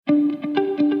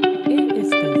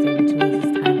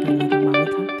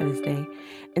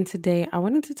today I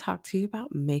wanted to talk to you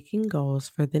about making goals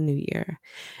for the new year.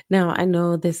 Now, I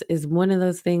know this is one of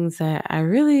those things that I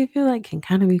really feel like can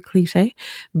kind of be cliche,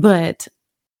 but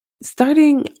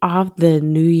starting off the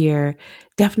new year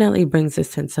definitely brings a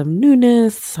sense of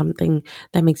newness, something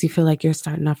that makes you feel like you're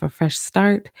starting off a fresh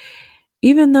start,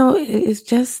 even though it's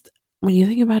just, when you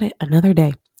think about it, another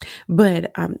day.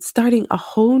 But starting a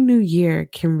whole new year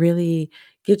can really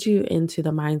get you into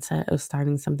the mindset of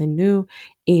starting something new.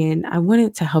 And I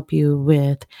wanted to help you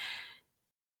with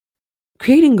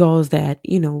creating goals that,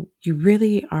 you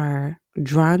really are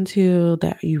drawn to,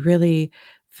 that you really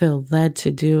feel led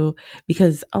to do.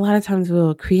 Because a lot of times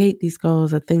we'll create these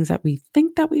goals of things that we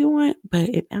think that we want, but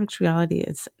in actuality,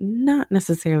 it's not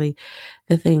necessarily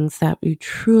the things that we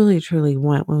truly, truly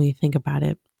want when we think about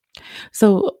it.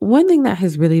 So, one thing that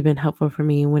has really been helpful for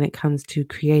me when it comes to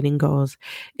creating goals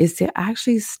is to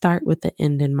actually start with the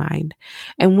end in mind.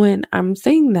 And when I'm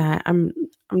saying that, I'm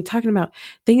talking about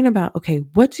thinking about, okay,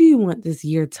 what do you want this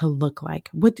year to look like?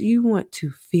 What do you want to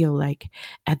feel like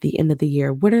at the end of the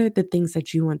year? What are the things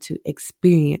that you want to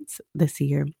experience this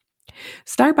year?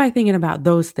 Start by thinking about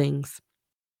those things.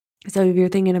 So if you're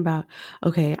thinking about,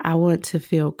 okay, I want to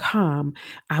feel calm,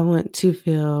 I want to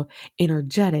feel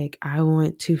energetic, I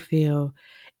want to feel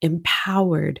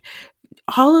empowered,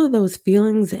 all of those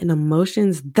feelings and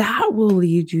emotions that will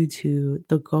lead you to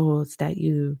the goals that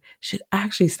you should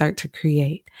actually start to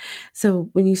create.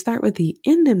 So when you start with the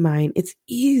end in mind, it's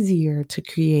easier to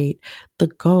create the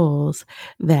goals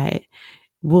that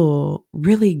will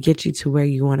really get you to where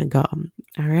you want to go.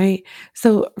 All right.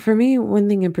 So for me, one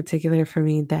thing in particular for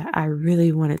me that I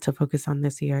really wanted to focus on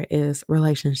this year is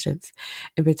relationships,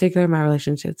 in particular, my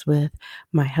relationships with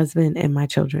my husband and my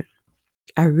children.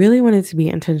 I really wanted to be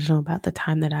intentional about the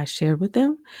time that I shared with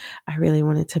them. I really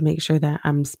wanted to make sure that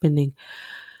I'm spending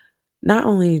not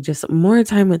only just more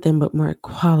time with them, but more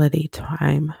quality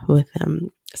time with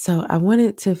them. So I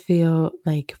wanted to feel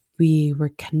like we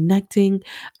were connecting.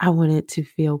 I wanted to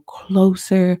feel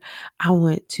closer. I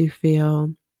want to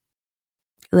feel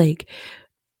like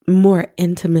more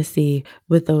intimacy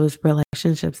with those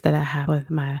relationships that I have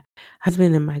with my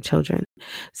husband and my children.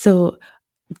 So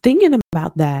thinking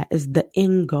about that as the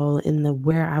end goal and the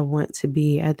where I want to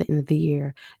be at the end of the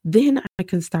year, then I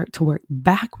can start to work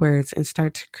backwards and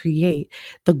start to create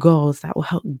the goals that will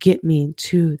help get me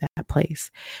to that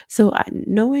place. So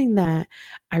knowing that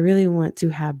I really want to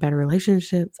have better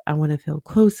relationships, I want to feel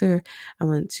closer, I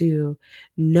want to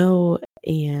know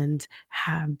and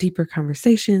have deeper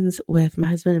conversations with my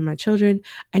husband and my children.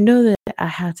 I know that I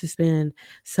have to spend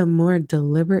some more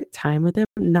deliberate time with them,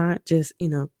 not just,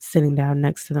 sitting down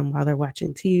next to them while they're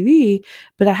watching TV,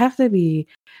 but I have to be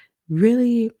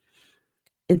really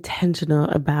intentional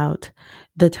about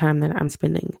the time that I'm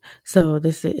spending. So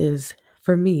this is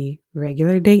for me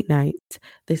regular date nights.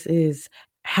 This is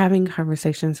having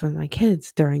conversations with my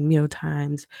kids during meal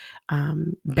times,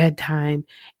 bedtime,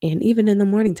 and even in the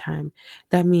morning time.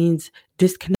 That means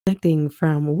disconnecting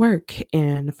from work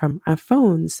and from my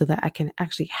phone so that I can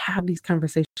actually have these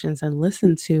conversations and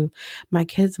listen to my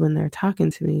kids when they're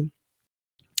talking to me.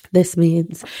 This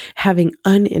means having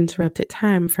uninterrupted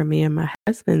time for me and my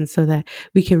husband so that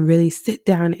we can really sit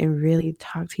down and really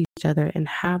talk to each other and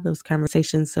have those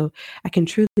conversations so I can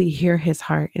truly hear his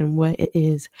heart and what it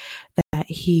is that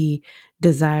he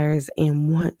desires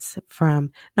and wants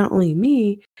from not only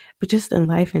me, but just in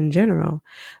life in general.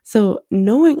 So,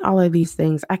 knowing all of these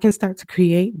things, I can start to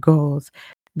create goals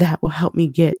that will help me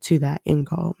get to that end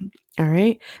goal. All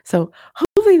right. So,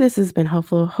 hopefully, this has been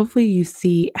helpful. Hopefully, you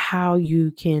see how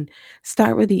you can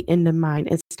start with the end in mind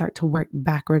and start to work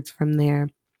backwards from there.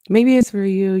 Maybe it's for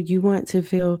you, you want to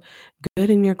feel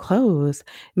good in your clothes.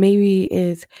 Maybe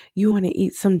it's you want to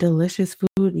eat some delicious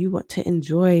food. You want to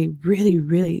enjoy really,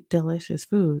 really delicious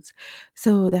foods.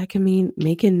 So that can mean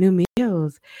making new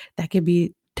meals. That could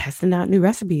be testing out new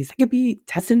recipes. That could be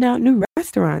testing out new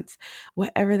restaurants.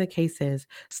 Whatever the case is,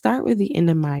 start with the end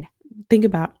in mind. Think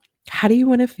about, how do you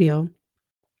want to feel?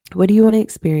 What do you want to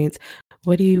experience?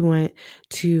 What do you want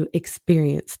to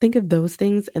experience? Think of those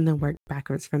things and then work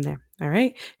backwards from there. All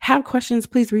right. Have questions,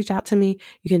 please reach out to me.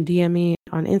 You can DM me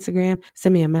on Instagram,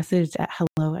 send me a message at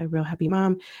hello at Real Happy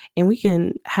Mom, and we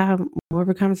can have more of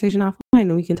a conversation offline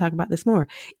and we can talk about this more.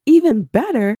 Even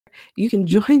better, you can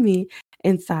join me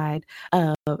inside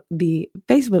of the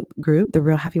Facebook group, the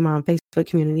Real Happy Mom Facebook Facebook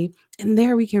community. And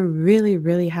there we can really,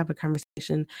 really have a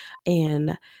conversation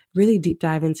and really deep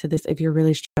dive into this if you're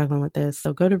really struggling with this.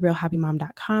 So go to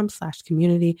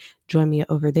realhappymom.com/community. Join me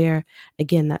over there.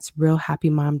 Again, that's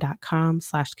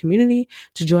realhappymom.com/community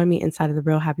to join me inside of the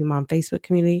Real Happy Mom Facebook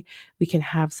community. We can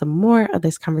have some more of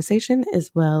this conversation as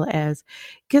well as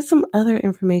get some other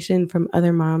information from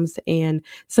other moms and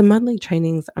some monthly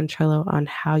trainings on Trello on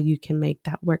how you can make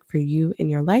that work for you in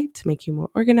your life to make you more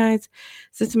organized,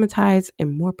 systematized,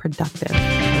 and more productive. All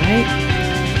right.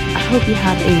 I hope you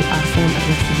have a awesome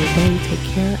rest of your day. Take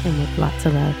care and with lots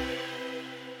of love.